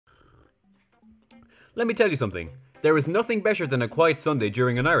Let me tell you something. There is nothing better than a quiet Sunday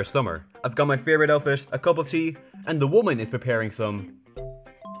during an Irish summer. I've got my favourite outfit, a cup of tea, and the woman is preparing some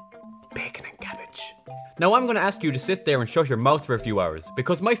bacon and cabbage. Now I'm going to ask you to sit there and shut your mouth for a few hours,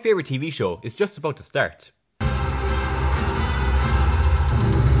 because my favourite TV show is just about to start.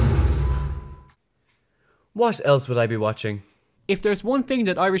 What else would I be watching? If there's one thing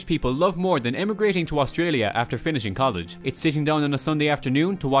that Irish people love more than emigrating to Australia after finishing college, it's sitting down on a Sunday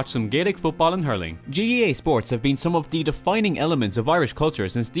afternoon to watch some Gaelic football and hurling. GAA sports have been some of the defining elements of Irish culture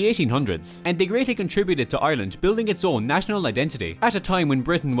since the 1800s, and they greatly contributed to Ireland building its own national identity at a time when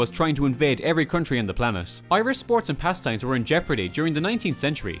Britain was trying to invade every country on the planet. Irish sports and pastimes were in jeopardy during the 19th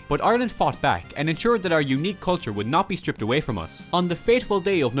century, but Ireland fought back and ensured that our unique culture would not be stripped away from us. On the fateful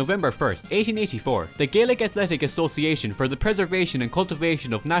day of November 1st, 1884, the Gaelic Athletic Association for the Preservation and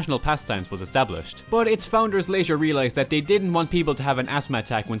Cultivation of National Pastimes was established, but its founders later realised that they didn't want people to have an asthma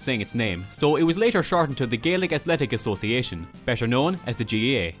attack when saying its name, so it was later shortened to the Gaelic Athletic Association, better known as the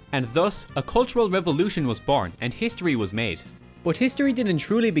GAA, and thus a cultural revolution was born and history was made. But history didn't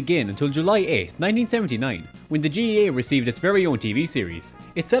truly begin until July 8, 1979, when the GAA received its very own TV series.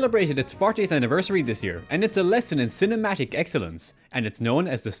 It celebrated its 40th anniversary this year, and it's a lesson in cinematic excellence, and it's known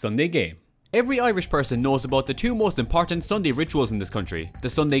as the Sunday Game. Every Irish person knows about the two most important Sunday rituals in this country, the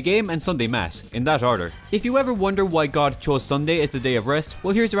Sunday Game and Sunday Mass, in that order. If you ever wonder why God chose Sunday as the day of rest,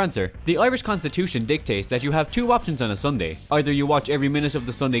 well, here's your answer. The Irish Constitution dictates that you have two options on a Sunday. Either you watch every minute of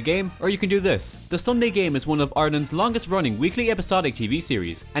the Sunday Game, or you can do this. The Sunday Game is one of Ireland's longest running weekly episodic TV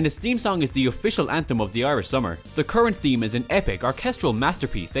series, and its theme song is the official anthem of the Irish summer. The current theme is an epic orchestral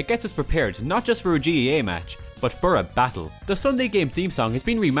masterpiece that gets us prepared not just for a GAA match, but for a battle. The Sunday Game theme song has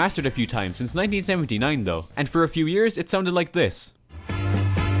been remastered a few times since 1979 though, and for a few years it sounded like this.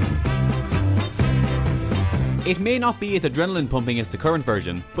 It may not be as adrenaline pumping as the current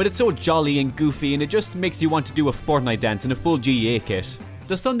version, but it's so jolly and goofy and it just makes you want to do a Fortnite dance in a full GAA kit.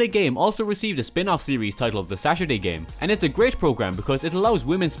 The Sunday Game also received a spin-off series titled The Saturday Game, and it's a great program because it allows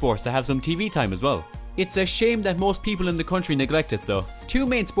women's sports to have some TV time as well. It's a shame that most people in the country neglect it though. Two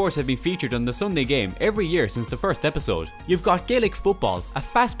main sports have been featured on the Sunday Game every year since the first episode. You've got Gaelic football, a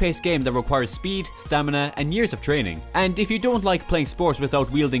fast-paced game that requires speed, stamina, and years of training. And if you don't like playing sports without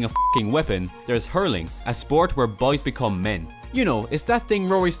wielding a f***ing weapon, there's hurling, a sport where boys become men. You know, it's that thing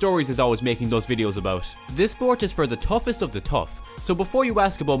Rory Stories is always making those videos about. This sport is for the toughest of the tough, so before you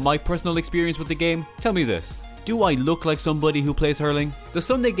ask about my personal experience with the game, tell me this. Do I look like somebody who plays hurling? The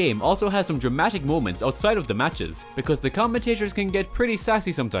Sunday Game also has some dramatic moments outside of the matches, because the commentators can get pretty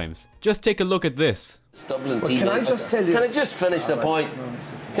sassy sometimes. Just take a look at this. Can I just tell you? Can I just finish the point?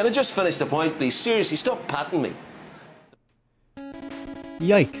 Can I just finish the point, please? Seriously, stop patting me.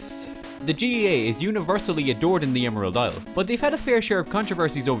 Yikes. The GAA is universally adored in the Emerald Isle, but they've had a fair share of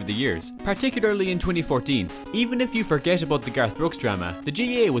controversies over the years, particularly in 2014. Even if you forget about the Garth Brooks drama, the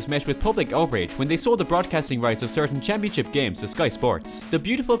GAA was met with public outrage when they sold the broadcasting rights of certain championship games to Sky Sports. The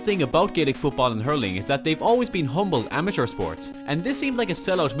beautiful thing about Gaelic football and hurling is that they've always been humble amateur sports, and this seemed like a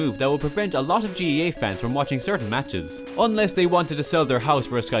sellout move that would prevent a lot of GAA fans from watching certain matches, unless they wanted to sell their house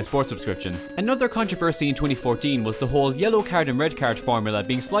for a Sky Sports subscription. Another controversy in 2014 was the whole yellow card and red card formula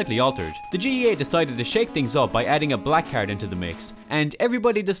being slightly altered. The GAA decided to shake things up by adding a black card into the mix, and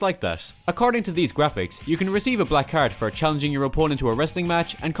everybody disliked that. According to these graphics, you can receive a black card for challenging your opponent to a wrestling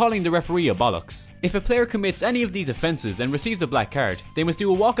match and calling the referee a bollocks. If a player commits any of these offences and receives a black card, they must do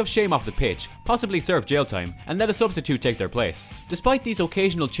a walk of shame off the pitch, possibly serve jail time, and let a substitute take their place. Despite these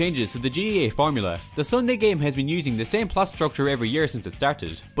occasional changes to the GAA formula, the Sunday Game has been using the same plot structure every year since it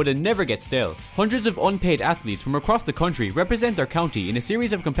started, but it never gets stale. Hundreds of unpaid athletes from across the country represent their county in a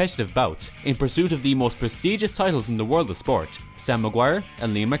series of competitive bouts, in pursuit of the most prestigious titles in the world of sport, Sam Maguire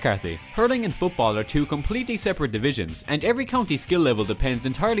and Liam McCarthy. Hurling and football are two completely separate divisions, and every county's skill level depends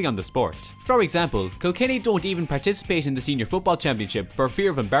entirely on the sport. For example, Kilkenny don't even participate in the Senior Football Championship for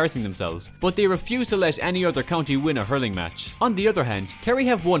fear of embarrassing themselves, but they refuse to let any other county win a hurling match. On the other hand, Kerry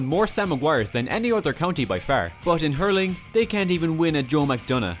have won more Sam Maguires than any other county by far, but in hurling, they can't even win a Joe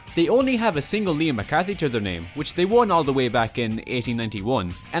McDonough. They only have a single Liam McCarthy to their name, which they won all the way back in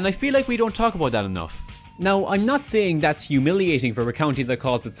 1891, and I feel like we don't talk about that enough. Now, I'm not saying that's humiliating for a county that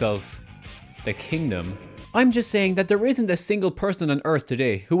calls itself the Kingdom. I'm just saying that there isn't a single person on earth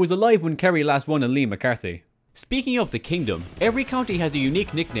today who was alive when Kerry last won a Liam McCarthy. Speaking of the Kingdom, every county has a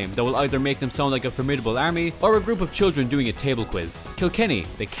unique nickname that will either make them sound like a formidable army or a group of children doing a table quiz. Kilkenny,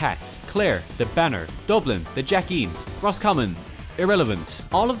 the Cats; Clare, the Banner; Dublin, the Jackeens; Roscommon, Irrelevant.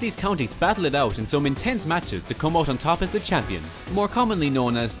 All of these counties battle it out in some intense matches to come out on top as the champions, more commonly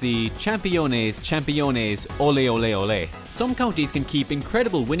known as the 𝗕𝗔𗖏𝗎𝗎𝗍𝗎. Some counties can keep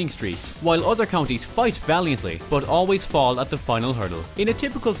incredible winning streaks, while other counties fight valiantly, but always fall at the final hurdle. In a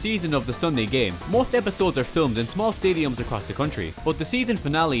typical season of the Sunday game, most episodes are filmed in small stadiums across the country, but the season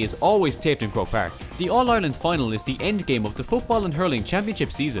finale is always taped in Croke Park. The All-Ireland final is the end game of the Football and Hurling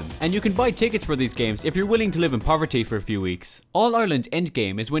Championship season, and you can buy tickets for these games if you're willing to live in poverty for a few weeks. All-Ireland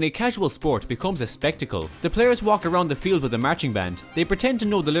endgame is when a casual sport becomes a spectacle. The players walk around the field with a marching band, they pretend to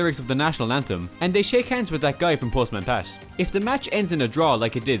know the lyrics of the national anthem, and they shake hands with that guy from Postman Pat. If the match ends in a draw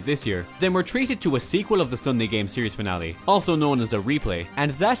like it did this year, then we're treated to a sequel of the Sunday game series finale, also known as a replay,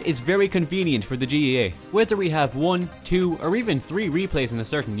 and that is very convenient for the GAA. Whether we have 1, 2, or even 3 replays in a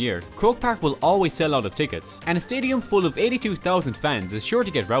certain year, Croke Park will always sell out of tickets, and a stadium full of 82,000 fans is sure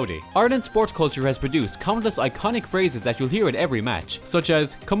to get rowdy. Ireland's sports culture has produced countless iconic phrases that you'll hear at every match, such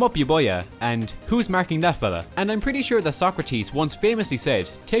as "Come up you boya" and "Who's marking that fella?" And I'm pretty sure that Socrates once famously said,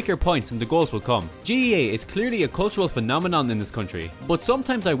 "Take your points and the goals will come." GAA is clearly a cultural phenomenon in this country, but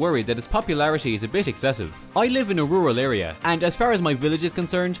sometimes I worry that its popularity is a bit excessive. I live in a rural area, and as far as my village is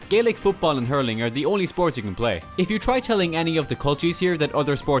concerned, Gaelic football and hurling are the only sports you can play. If you try telling any of the cultures here that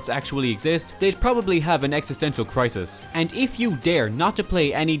other sports actually exist, they'd probably have an existential crisis. And if you dare not to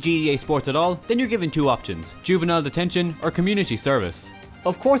play any GAA sports at all, then you're given 2 options: juvenile detention or community service.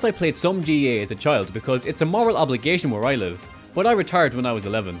 Of course I played some GAA as a child because it's a moral obligation where I live, but I retired when I was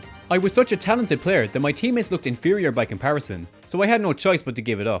 11. I was such a talented player that my teammates looked inferior by comparison, so I had no choice but to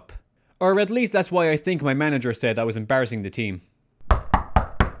give it up. Or at least that's why I think my manager said I was embarrassing the team.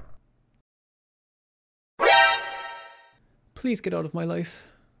 Please get out of my life.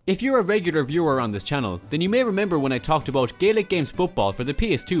 If you're a regular viewer on this channel, then you may remember when I talked about Gaelic Games football for the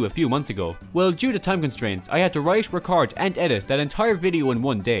PS2 a few months ago. Well, due to time constraints, I had to write, record and edit that entire video in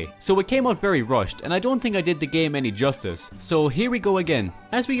one day, so it came out very rushed and I don't think I did the game any justice, so here we go again.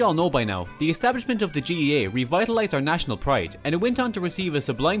 As we all know by now, the establishment of the GAA revitalized our national pride, and it went on to receive a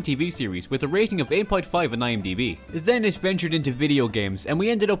sublime TV series with a rating of 8.5 on IMDb. Then it ventured into video games and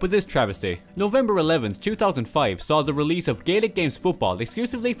we ended up with this travesty. November 11th, 2005 saw the release of Gaelic Games football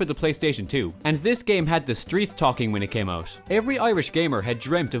exclusively for the PlayStation 2, and this game had the streets talking when it came out. Every Irish gamer had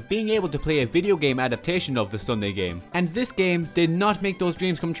dreamt of being able to play a video game adaptation of the Sunday game, and this game did not make those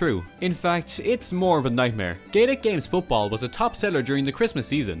dreams come true. In fact, it's more of a nightmare. Gaelic Games football was a top seller during the Christmas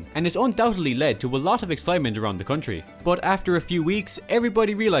season, and it undoubtedly led to a lot of excitement around the country. But after a few weeks,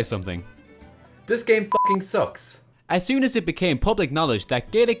 everybody realized something. This game fucking sucks. As soon as it became public knowledge that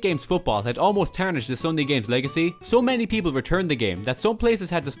Gaelic Games football had almost tarnished the Sunday Games legacy, so many people returned the game that some places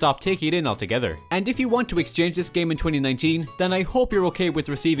had to stop taking it in altogether. And if you want to exchange this game in 2019, then I hope you're okay with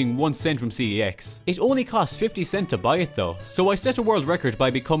receiving 1 cent from CEX. It only cost 50 cents to buy it though, so I set a world record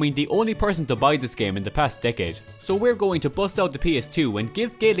by becoming the only person to buy this game in the past decade. So we're going to bust out the PS2 and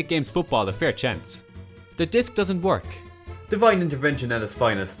give Gaelic Games football a fair chance. The disc doesn't work. Divine intervention at its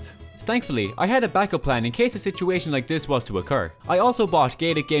finest. Thankfully, I had a backup plan in case a situation like this was to occur. I also bought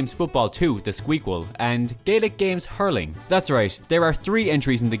Gaelic Games Football 2, the Squeakquel, and Gaelic Games Hurling. That's right, there are 3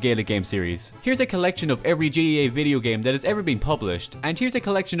 entries in the Gaelic Games series. Here's a collection of every GAA video game that has ever been published, and here's a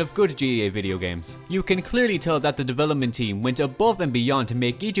collection of good GAA video games. You can clearly tell that the development team went above and beyond to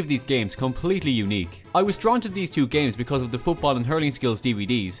make each of these games completely unique. I was drawn to these 2 games because of the Football and Hurling Skills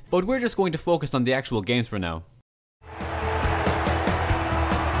DVDs, but we're just going to focus on the actual games for now.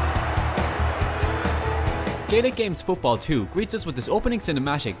 Gaelic Games Football 2 greets us with this opening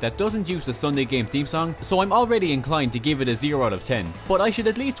cinematic that doesn't use the Sunday game theme song, so I'm already inclined to give it a 0 out of 10, but I should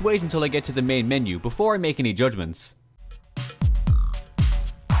at least wait until I get to the main menu before I make any judgments.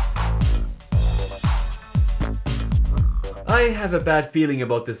 I have a bad feeling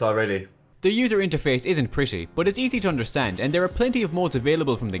about this already. The user interface isn't pretty, but it's easy to understand and there are plenty of modes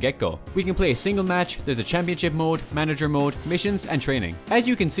available from the get-go. We can play a single match, there's a championship mode, manager mode, missions and training. As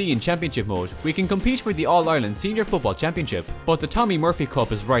you can see in championship mode, we can compete for the All-Ireland Senior Football Championship, but the Tommy Murphy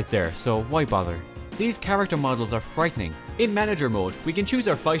Cup is right there, so why bother? These character models are frightening. In manager mode, we can choose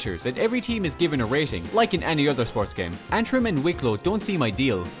our fighters and every team is given a rating, like in any other sports game. Antrim and Wicklow don't seem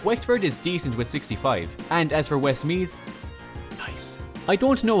ideal, Wexford is decent with 65, and as for Westmeath, nice. I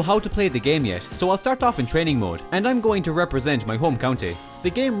don't know how to play the game yet, so I'll start off in training mode, and I'm going to represent my home county. The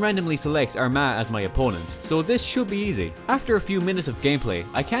game randomly selects Armagh as my opponents, so this should be easy. After a few minutes of gameplay,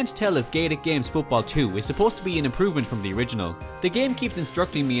 I can't tell if Gaelic Games Football 2 is supposed to be an improvement from the original. The game keeps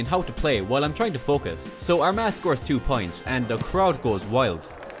instructing me in how to play while I'm trying to focus, so Armagh scores 2 points, and the crowd goes wild.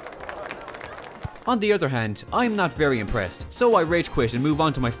 On the other hand, I'm not very impressed, so I rage quit and move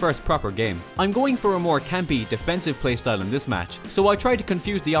on to my first proper game. I'm going for a more campy, defensive playstyle in this match, so I try to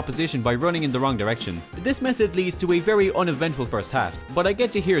confuse the opposition by running in the wrong direction. This method leads to a very uneventful first half, but I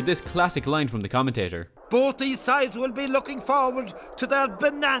get to hear this classic line from the commentator. Both these sides will be looking forward to their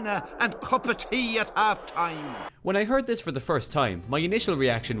banana and cup of tea at half time. When I heard this for the first time, my initial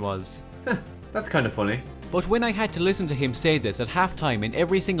reaction was, that's kind of funny. But when I had to listen to him say this at halftime in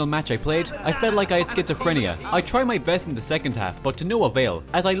every single match I played, I felt like I had schizophrenia. I tried my best in the second half, but to no avail,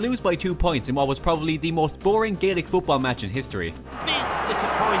 as I lose by 2 points in what was probably the most boring Gaelic football match in history. Big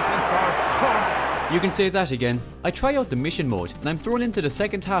disappointment for Cork. You can say that again. I try out the mission mode, and I'm thrown into the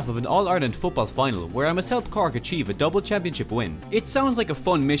second half of an All-Ireland football final where I must help Cork achieve a double championship win. It sounds like a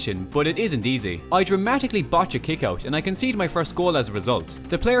fun mission, but it isn't easy. I dramatically botch a kick out, and I concede my first goal as a result.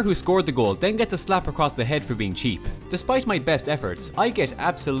 The player who scored the goal then gets a slap across the head for being cheap. Despite my best efforts, I get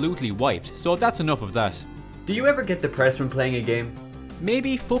absolutely wiped, so that's enough of that. Do you ever get depressed when playing a game?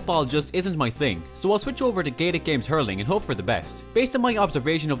 Maybe football just isn't my thing, so I'll switch over to Gaelic Games Hurling and hope for the best. Based on my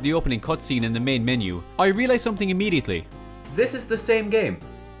observation of the opening cutscene in the main menu, I realised something immediately. This is the same game.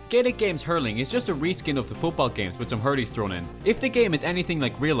 Gaelic Games Hurling is just a reskin of the football games with some hurleys thrown in. If the game is anything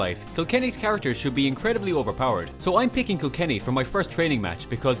like real life, Kilkenny's characters should be incredibly overpowered, so I'm picking Kilkenny for my first training match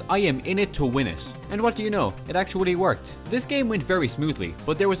because I am in it to win it. And what do you know, it actually worked. This game went very smoothly,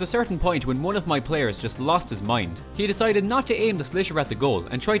 but there was a certain point when one of my players just lost his mind. He decided not to aim the slisher at the goal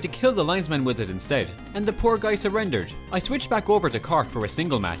and tried to kill the linesman with it instead, and the poor guy surrendered. I switched back over to Cork for a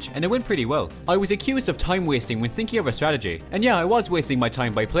single match, and it went pretty well. I was accused of time wasting when thinking of a strategy, and yeah, I was wasting my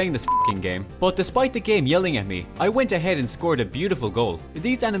time by playing this f***ing game, but despite the game yelling at me, I went ahead and scored a beautiful goal.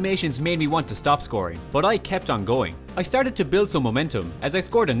 These animations made me want to stop scoring, but I kept on going. I started to build some momentum as I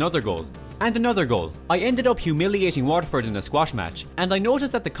scored another goal. And another goal. I ended up humiliating Waterford in a squash match, and I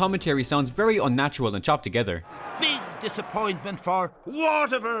noticed that the commentary sounds very unnatural and chopped together. Big disappointment for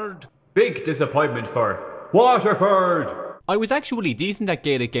Waterford. Big disappointment for Waterford! I was actually decent at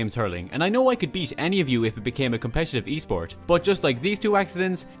Gaelic Games Hurling, and I know I could beat any of you if it became a competitive esport, but just like these two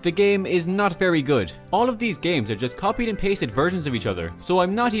accidents, the game is not very good. All of these games are just copied and pasted versions of each other, so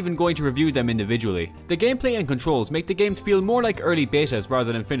I'm not even going to review them individually. The gameplay and controls make the games feel more like early betas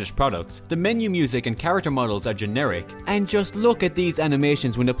rather than finished products. The menu music and character models are generic, and just look at these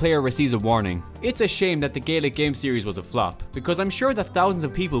animations when a player receives a warning. It's a shame that the Gaelic game series was a flop, because I'm sure that thousands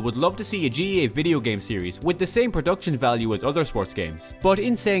of people would love to see a GAA video game series with the same production value as other sports games. But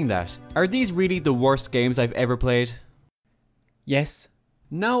in saying that, are these really the worst games I've ever played? Yes.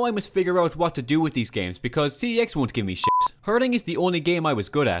 Now I must figure out what to do with these games because CX won't give me shit. Hurling is the only game I was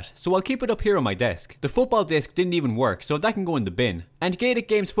good at, so I'll keep it up here on my desk. The football disc didn't even work, so that can go in the bin. And Gaelic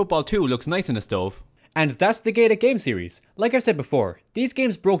Games Football 2 looks nice in a stove. And that's the Gaelic game series. Like I've said before, these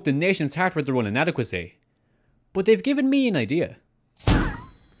games broke the nation's heart with their own inadequacy. But they've given me an idea.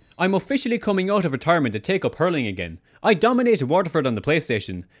 I'm officially coming out of retirement to take up hurling again. I dominated Waterford on the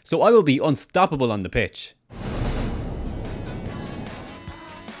PlayStation, so I will be unstoppable on the pitch.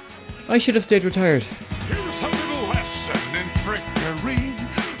 I should have stayed retired. Here's a little lesson in trickery.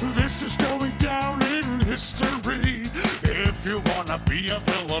 This is going down in history. If you wanna be a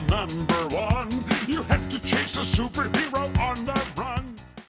villain #1, you have to chase a superhero.